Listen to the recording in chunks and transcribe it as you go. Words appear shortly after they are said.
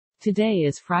Today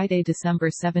is Friday,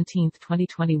 December 17,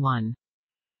 2021.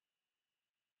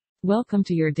 Welcome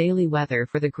to your daily weather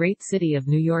for the great city of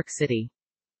New York City.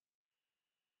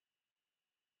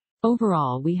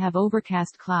 Overall, we have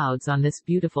overcast clouds on this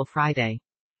beautiful Friday.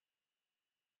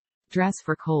 Dress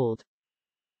for cold.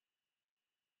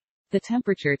 The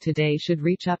temperature today should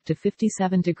reach up to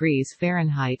 57 degrees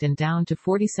Fahrenheit and down to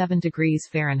 47 degrees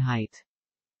Fahrenheit.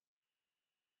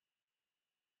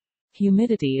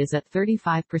 Humidity is at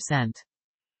 35%.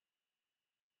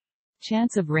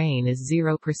 Chance of rain is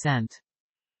 0%.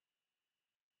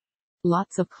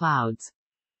 Lots of clouds.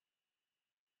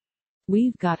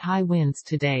 We've got high winds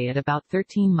today at about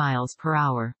 13 miles per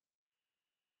hour.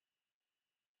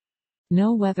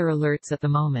 No weather alerts at the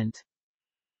moment.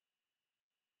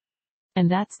 And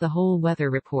that's the whole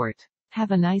weather report.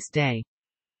 Have a nice day.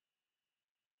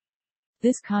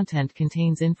 This content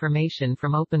contains information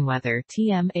from OpenWeather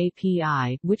TM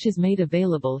API, which is made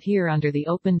available here under the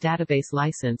Open Database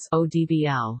License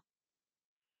 (ODBL).